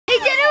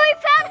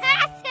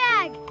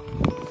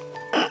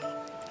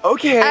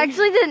Okay. I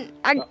actually didn't,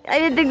 I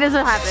didn't think this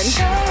would happen.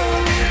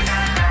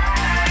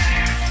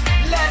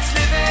 Let's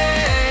live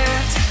it.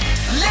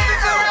 Live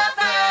it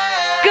forever.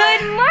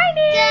 Good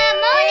morning. Good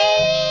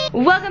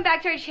morning. Welcome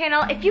back to our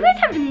channel. If you guys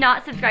have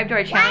not subscribed to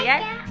our channel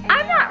yet,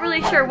 I'm not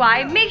really sure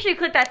why. Make sure you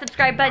click that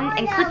subscribe button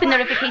and click the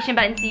notification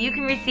button so you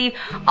can receive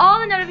all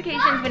the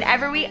notifications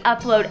whenever we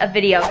upload a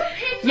video.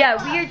 Yeah,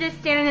 we are just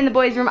standing in the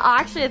boys' room.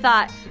 Actually, I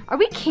thought, are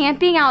we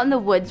camping out in the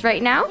woods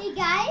right now? Hey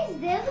guys,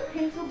 there's a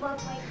pencil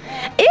box right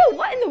there. Ew,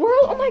 what in the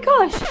world? Oh my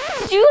gosh.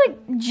 Did you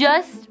like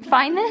just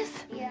find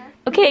this? Yeah.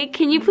 Okay,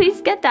 can you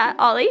please get that,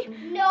 Ollie?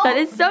 No. That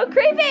is so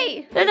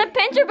creepy. There's a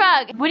pincher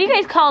bug. What do you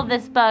guys call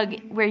this bug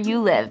where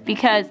you live?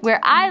 Because where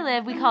I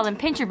live, we call them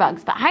pincher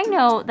bugs. But I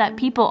know that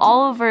people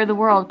all over the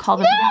world call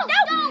them...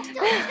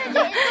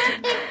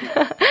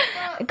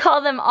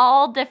 call them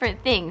all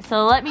different things.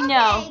 So let me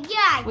know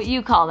what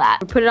you call that.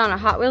 We put it on a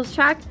Hot Wheels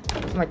track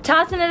and we're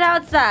tossing it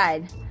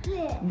outside.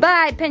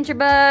 Bye, pincher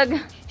bug.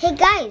 Hey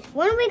guys,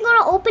 when are we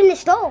gonna open the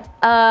stove?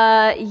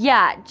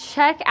 Yeah,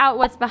 check out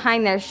what's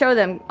behind there. Show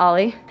them,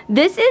 Ollie.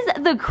 This is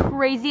the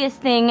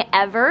craziest thing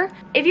ever.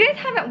 If you guys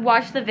haven't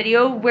watched the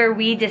video where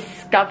we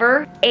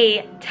discover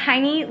a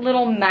tiny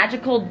little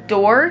magical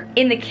door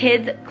in the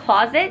kids'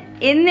 closet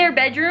in their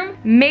bedroom,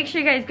 make sure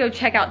you guys go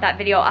check out that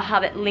video. I'll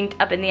have it linked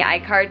up in the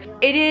iCard.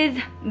 It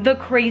is the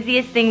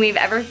craziest thing we've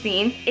ever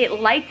seen. It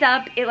lights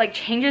up, it like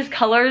changes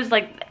colors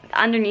like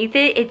underneath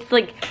it. It's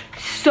like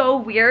so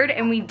weird,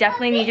 and we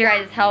definitely need your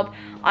guys' help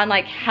on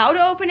like how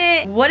to open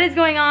it, what is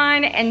going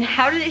on, and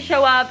how did it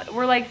show up.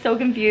 We're like so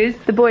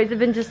confused. The boys have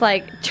been just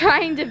like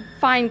trying to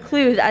find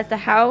clues as to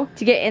how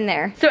to get in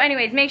there. So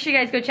anyways, make sure you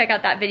guys go check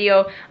out that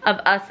video of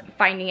us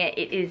finding it.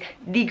 It is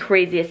the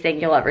craziest thing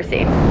you'll ever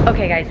see.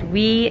 Okay guys,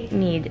 we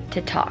need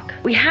to talk.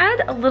 We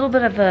had a little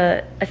bit of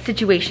a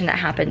situation that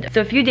happened.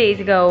 So a few days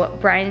ago,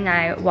 Brian and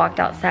I walked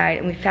outside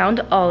and we found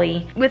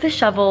Ollie with a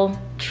shovel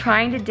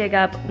trying to dig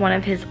up one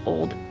of his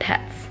old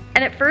pets.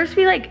 And at first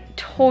we like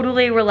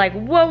totally were like,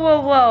 whoa,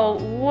 whoa, whoa,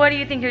 what do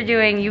you think you're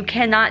doing? You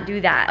cannot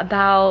do that.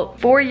 About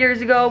 4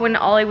 years ago when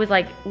Ollie was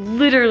like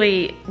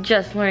literally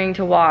just learning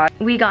to walk,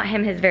 we got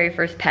him his very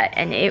first pet,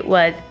 and it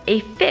was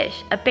a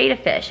fish, a betta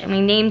fish, and we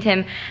named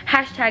him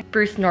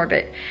 #Bruce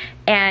Norbert.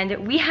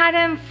 And we had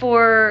him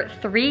for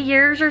 3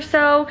 years or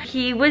so.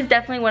 He was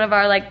definitely one of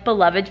our like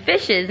beloved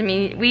fishes. I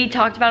mean, we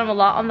talked about him a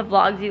lot on the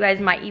vlogs. You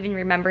guys might even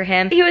remember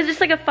him. He was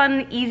just like a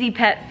fun, easy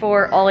pet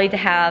for Ollie to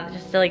have,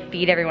 just to like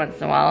feed every once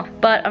in a while.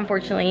 But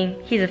unfortunately,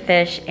 he's a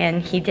fish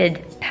and he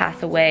did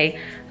pass away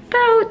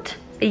about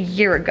a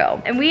year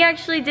ago. And we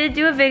actually did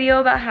do a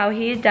video about how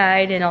he had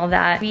died and all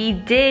that. We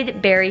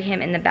did bury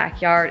him in the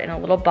backyard in a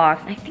little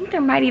box. And I think there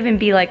might even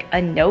be like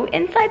a note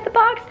inside the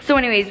box. So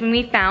anyways, when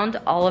we found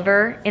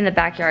Oliver in the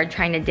backyard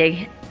trying to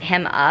dig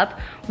him up,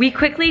 we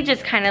quickly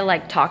just kind of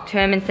like talked to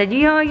him and said,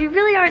 you know, you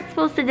really aren't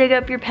supposed to dig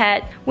up your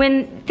pets.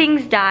 When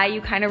things die,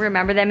 you kind of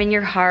remember them in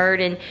your heart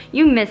and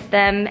you miss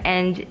them,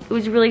 and it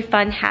was really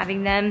fun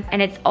having them,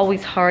 and it's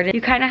always hard.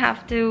 You kind of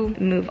have to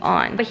move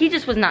on. But he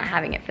just was not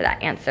having it for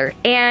that answer.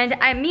 And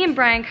me and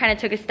Brian kind of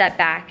took a step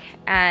back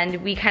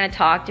and we kind of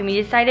talked and we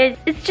decided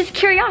it's just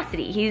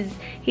curiosity.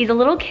 He's a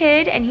little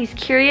kid and he's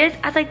curious,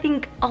 as I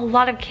think a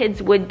lot of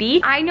kids would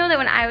be. I know that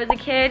when I was a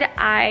kid,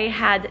 I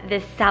had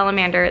this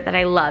salamander that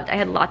I loved. I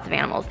had lots of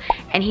animals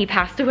and he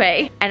passed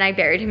away, and I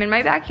buried him in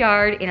my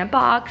backyard in a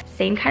box,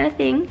 same kind of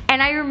thing.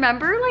 And I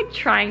remember like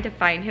trying to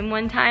find him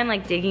one time,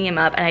 like digging him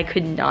up, and I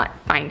could not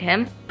find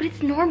him. But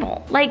it's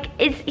normal. Like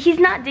he's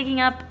not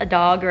digging up a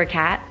dog or a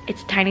cat.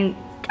 It's tiny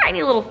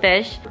little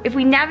fish. If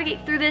we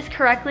navigate through this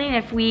correctly and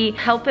if we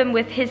help him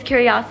with his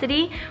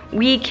curiosity,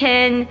 we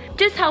can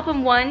just help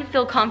him, one,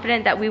 feel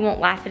confident that we won't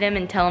laugh at him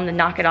and tell him to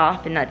knock it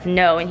off and that's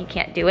no and he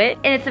can't do it.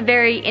 And it's a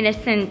very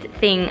innocent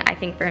thing, I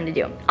think, for him to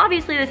do.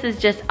 Obviously, this is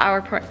just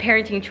our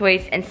parenting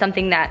choice and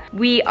something that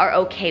we are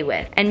okay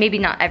with. And maybe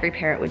not every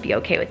parent would be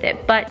okay with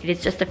it, but it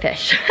is just a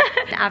fish.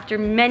 After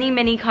many,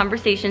 many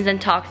conversations and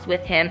talks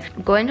with him,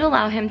 I'm going to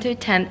allow him to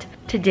attempt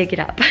to dig it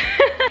up.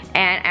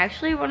 And I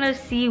actually want to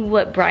see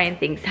what Brian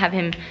thinks, have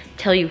him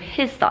tell you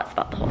his thoughts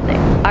about the whole thing.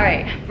 All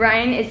right,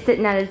 Brian is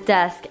sitting at his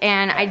desk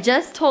and I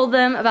just told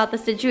them about the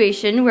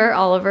situation where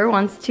Oliver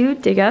wants to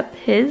dig up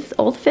his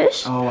old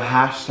fish. Oh,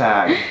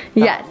 hashtag.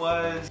 Yes. That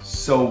was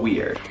so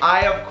weird.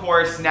 I, of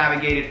course,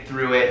 navigated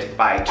through it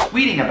by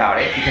tweeting about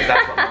it because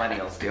that's what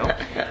millennials do.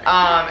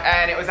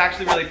 And it was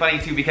actually really funny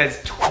too because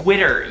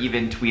Twitter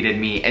even tweeted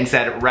me and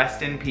said,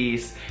 rest in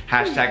peace,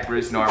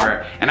 #Bruce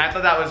Norbert. And I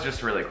thought that was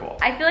just really cool.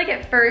 I feel like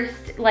at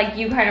first, like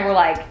you kind of were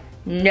like,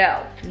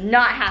 no,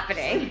 not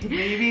happening.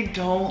 Maybe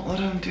don't let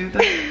him do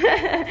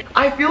that.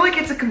 I feel like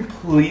it's a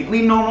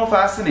completely normal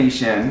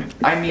fascination.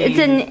 I mean, it's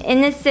an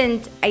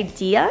innocent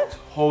idea.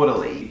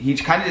 Totally. He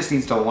kind of just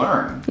needs to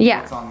learn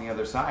what's on the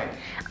other side.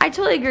 I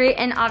totally agree,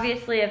 and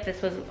obviously if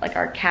this was like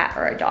our cat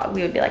or our dog,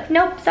 we would be like,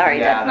 nope, sorry,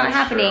 that's not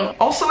happening. True.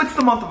 Also, it's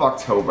the month of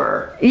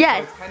October.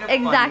 Yes, so it's kind of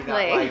exactly.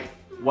 funny that,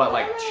 like, what,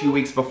 like 2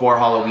 weeks before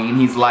Halloween,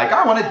 he's like,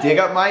 I want to dig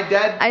up my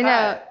dead pet. I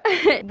know.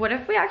 What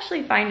if we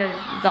actually find a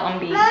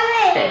zombie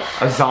fish?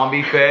 A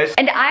zombie fish?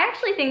 And I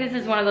actually think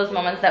this is one of those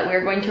moments that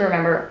we're going to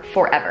remember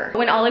forever.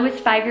 When Ollie was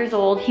 5 years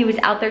old, he was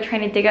out there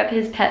trying to dig up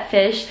his pet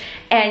fish,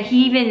 and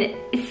he even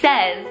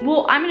says,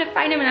 well, I'm gonna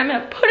find him and I'm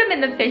gonna put him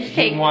in the fish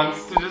tank. He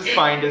wants to just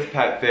find his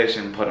pet fish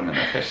and put him in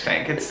the fish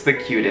tank. It's the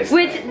cutest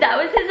Which, thing. that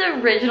was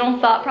his original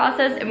thought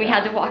process, and we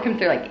had to walk him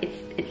through, like,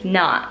 it's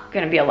not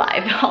gonna be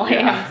alive, Ollie.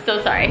 Yeah. I'm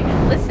so sorry.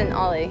 Listen,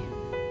 Ollie,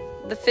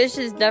 the fish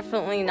is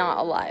definitely not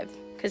alive,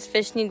 because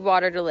fish need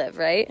water to live,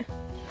 right?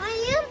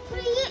 I am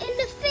putting it in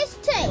the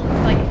fish tank.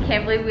 Like, I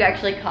can't believe we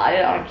actually caught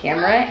it on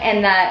camera,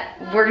 and that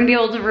we're gonna be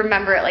able to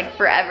remember it like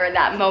forever,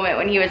 that moment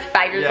when he was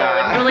 5 years old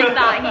and really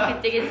thought he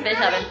could dig his fish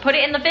up and put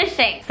it in the fish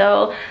tank.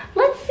 So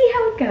let's see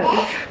how it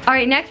goes. All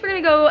right, next we're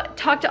gonna go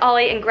talk to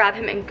Ollie and grab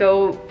him and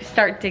go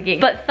start digging.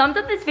 But thumbs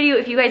up this video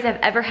if you guys have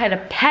ever had a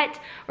pet,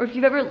 or if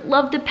you've ever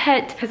loved a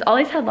pet, because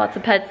Ollie's had lots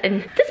of pets,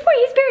 and at this point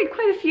he's buried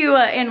quite a few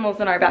animals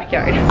in our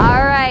backyard.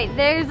 All right,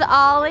 there's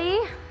Ollie.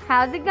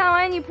 How's it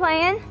going? You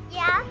playing?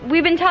 Yeah.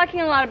 We've been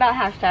talking a lot about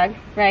hashtag,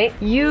 right?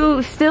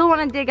 You still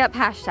want to dig up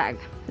hashtag,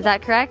 is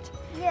that correct?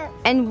 Yes.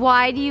 And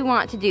why do you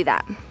want to do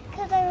that?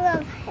 Because I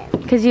love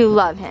him. Because you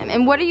love him.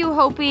 And what are you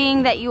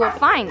hoping that you will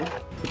find?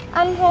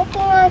 I'm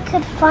hoping I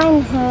could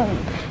find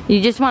him.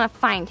 You just want to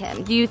find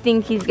him. Do you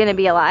think he's going to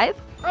be alive?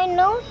 I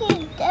know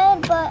he's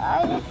dead, but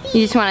I just...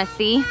 You just want to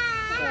see?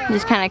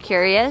 Just kind of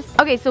curious?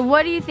 Okay, so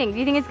what do you think? Do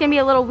you think it's going to be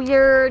a little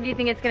weird? Do you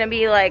think it's going to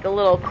be like a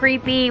little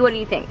creepy? What do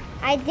you think?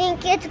 I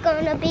think it's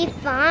gonna be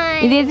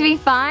fine. You think it's going to be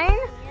fine?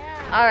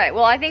 Yeah. All right,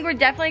 well, I think we're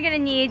definitely going to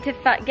need to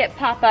get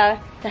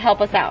Papa to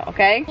help us out,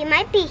 okay? He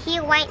might be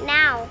here right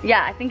now.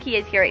 Yeah, I think he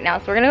is here right now.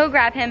 So we're gonna go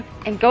grab him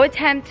and go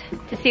attempt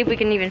to see if we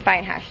can even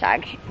find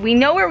hashtag. We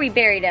know where we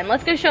buried him.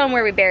 Let's go show him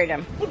where we buried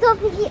him. It's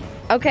over here.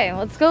 Okay,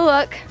 let's go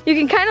look. You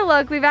can kind of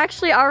look. We've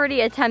actually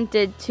already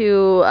attempted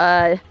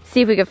to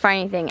see if we could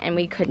find anything, and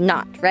we could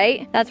not,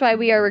 right? That's why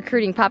we are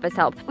recruiting Papa's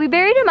help. We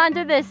buried him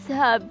under this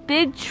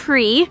big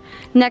tree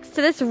next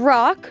to this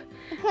rock.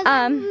 Because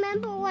I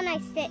remember when I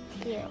sit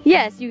here.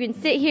 Yes, you can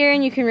sit here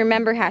and you can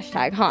remember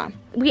hashtag, huh?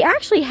 We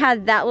actually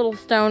had that little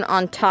stone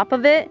on top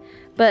of it,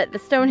 but the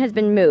stone has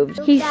been moved.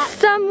 He's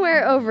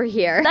somewhere over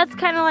here. That's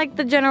kind of like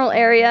the general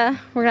area.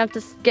 We're gonna have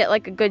to get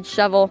like a good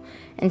shovel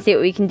and see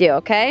what we can do,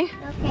 okay?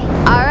 Okay.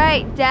 All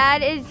right,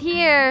 Dad is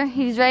here.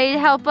 He's ready to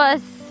help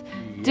us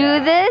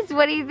do this.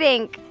 What do you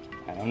think?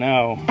 I don't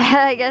know.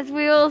 I guess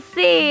we will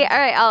see. All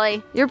right,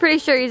 Ollie, you're pretty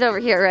sure he's over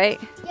here, right?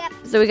 Yep.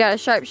 So we got a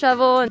sharp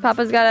shovel and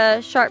Papa's got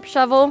a sharp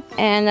shovel,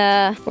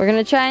 and we're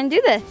gonna try and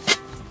do this.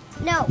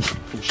 No.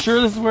 You sure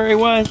this is where he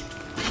was?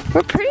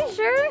 We're pretty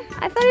sure.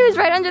 I thought he was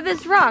right under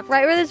this rock,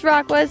 right where this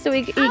rock was, so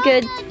he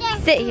could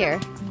sit here.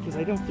 Because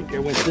I don't think I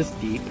went this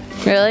deep.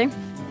 Really?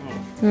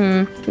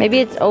 Maybe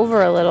it's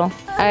over a little.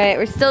 All right,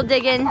 we're still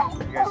digging.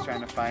 You guys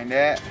trying to find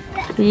it?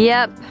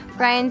 Yep,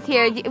 Brian's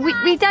here.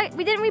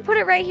 Didn't we put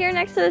it right here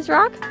next to this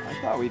rock? I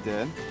thought we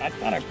did. I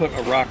thought I put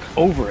a rock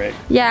over it.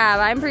 Yeah,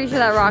 but I'm pretty sure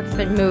that rock's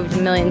been moved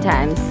a million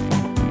times.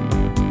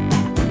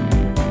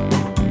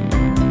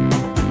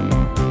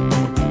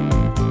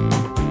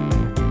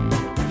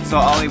 So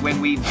Ollie, when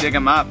we dig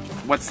him up,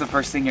 what's the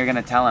first thing you're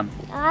gonna tell him?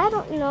 I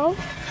don't know.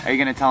 Are you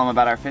gonna tell him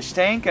about our fish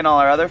tank and all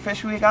our other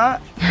fish we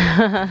got?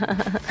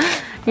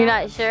 You're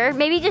not sure?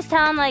 Maybe just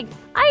tell him like,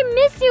 I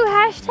miss you,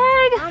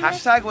 hashtag.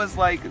 Hashtag was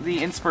like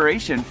the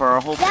inspiration for our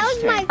whole That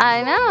fish was tank. my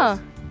I know.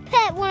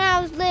 pet when I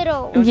was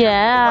little.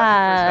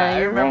 Yeah.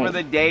 I remember right.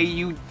 the day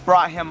you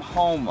brought him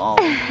home,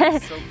 Ollie. It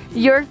was so cute.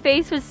 Your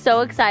face was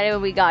so excited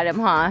when we got him,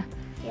 huh?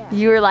 Yeah.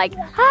 You were like,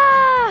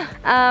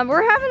 ah!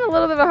 We're having a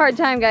little bit of a hard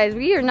time, guys.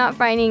 We are not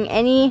finding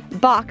any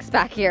box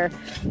back here.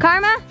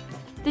 Karma,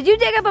 did you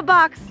dig up a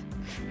box?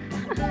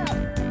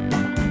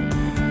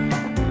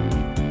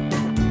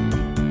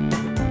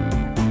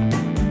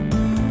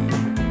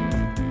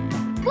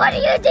 What do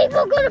you think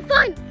we're gonna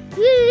find?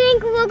 Do you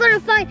think we're gonna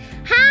find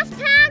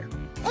hashtag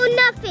or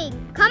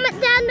nothing?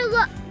 Comment down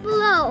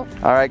below.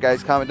 All right,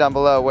 guys, comment down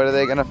below. What are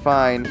they gonna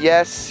find?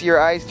 Yes, your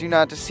eyes do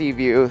not deceive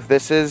you.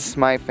 This is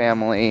my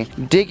family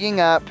digging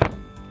up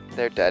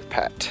their dead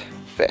pet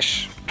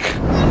fish.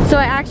 So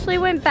I actually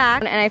went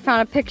back and I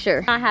found a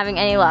picture. Not having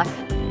any luck.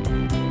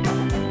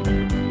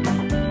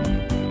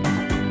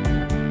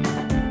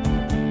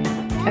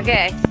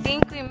 Okay, I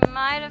think we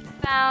might have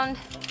found,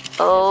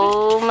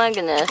 oh my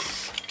goodness.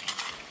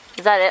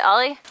 Is that it,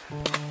 Ollie?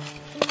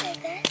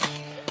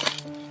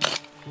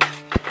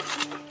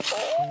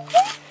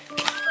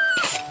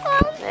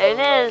 There it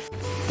is.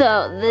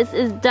 So this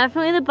is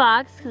definitely the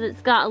box because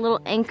it's got a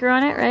little anchor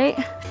on it, right?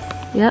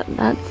 Yep,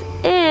 that's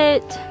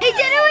it. He did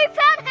it, we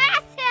found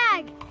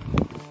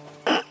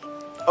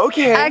hashtag!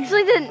 Okay. I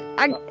actually didn't,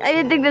 I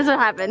didn't think this would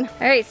happen.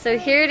 All right, so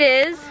here it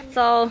is. It's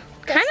all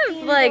kind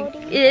of like,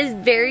 it is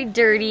very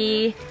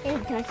dirty.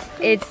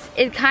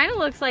 It kind of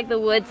looks like the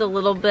wood's a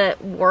little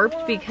bit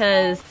warped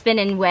because it's been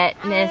in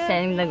wetness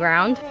and the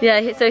ground.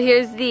 Yeah, so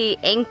here's the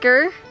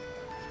anchor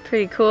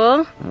Pretty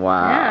cool.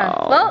 Wow.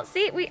 Yeah. Well,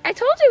 see, I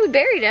told you we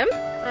buried him.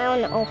 I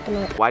want to open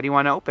it. Why do you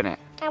want to open it?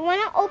 I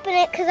want to open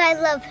it because I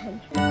love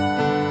him.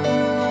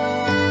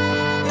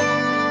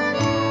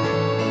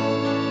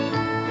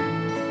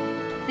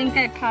 I think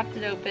I popped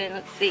it open.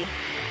 Let's see.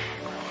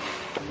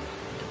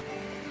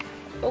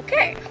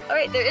 Okay. All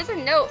right, there is a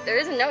note. There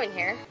is a note in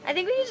here. I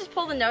think we should just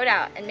pull the note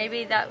out and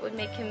maybe that would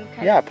make him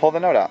kind Yeah, of pull the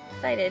note out.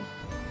 excited.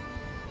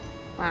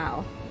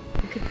 Wow.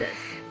 Look at this.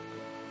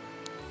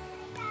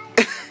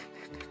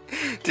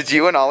 Did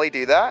you and Ollie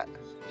do that?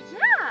 Yeah.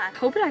 I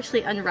hope it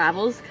actually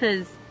unravels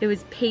because it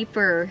was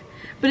paper.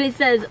 But it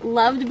says,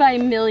 loved by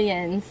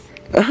millions.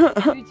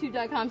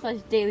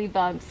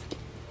 YouTube.com/dailybumps.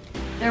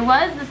 There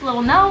was this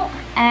little note,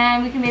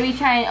 and we can maybe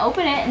try and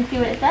open it and see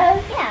what it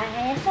says. Yeah,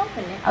 let's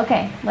open it.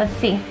 Okay, let's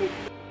see.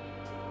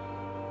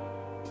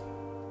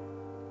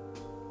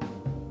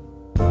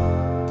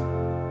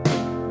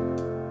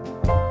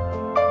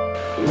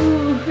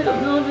 Ooh, I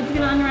don't know if it's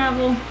gonna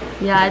unravel.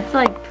 Yeah, it's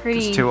like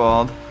pretty. It's too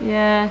old.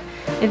 Yeah.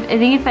 I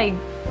think if I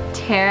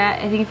tear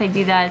it, I think if I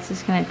do that, it's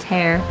just gonna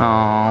tear.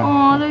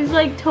 Oh. Oh, there's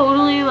like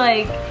totally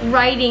like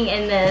writing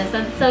in this.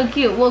 That's so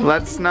cute. Well,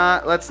 Let's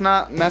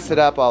not mess it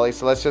up, Ollie.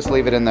 So let's just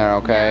leave it in there,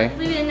 okay? let's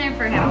leave it in there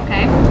for now,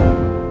 okay?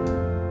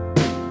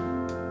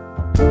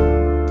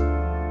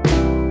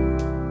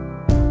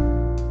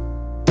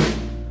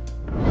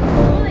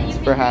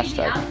 For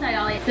hashtag. Outside,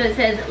 Ollie. So it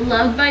says,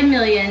 loved by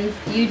millions,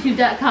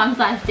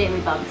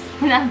 youtube.com/dailybumps.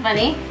 Isn't that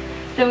funny?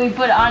 So we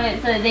put on it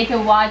so that they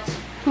can watch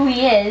who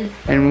he is.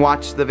 And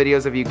watch the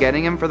videos of you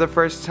getting him for the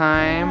first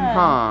time? Yeah.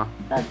 Huh.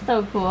 That's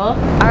so cool. All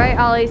right,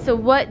 Ollie, so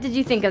what did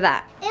you think of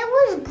that? It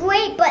was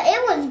great, but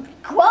it was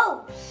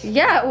gross.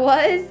 Yeah, it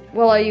was.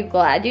 Well, are you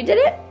glad you did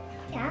it?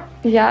 Yeah.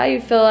 Yeah,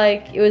 you feel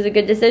like it was a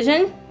good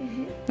decision?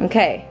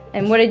 Okay,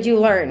 and what did you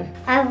learn?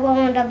 I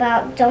learned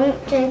about don't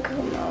dig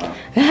them up.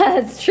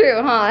 That's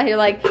true, huh? You're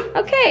like,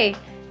 okay,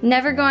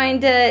 never going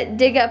to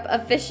dig up a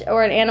fish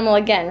or an animal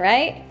again,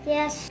 right?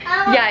 Yes.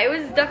 Yeah, it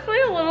was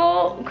definitely a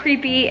little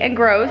creepy and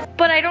gross,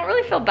 but I don't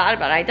really feel bad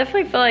about it. I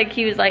definitely feel like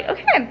he was like,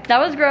 okay, that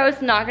was gross,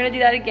 not gonna do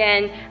that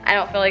again. I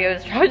don't feel like it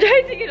was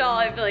traumatizing at all.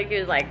 I feel like he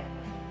was like,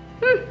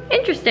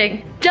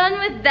 interesting. Done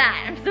with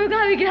that. I'm so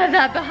glad we can have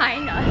that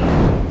behind us.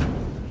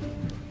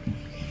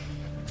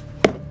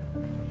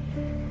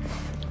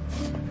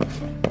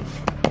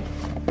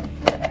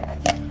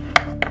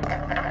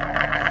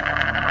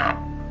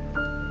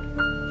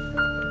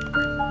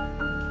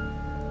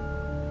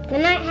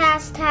 Good night,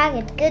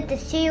 hashtag. It's good to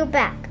see you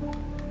back.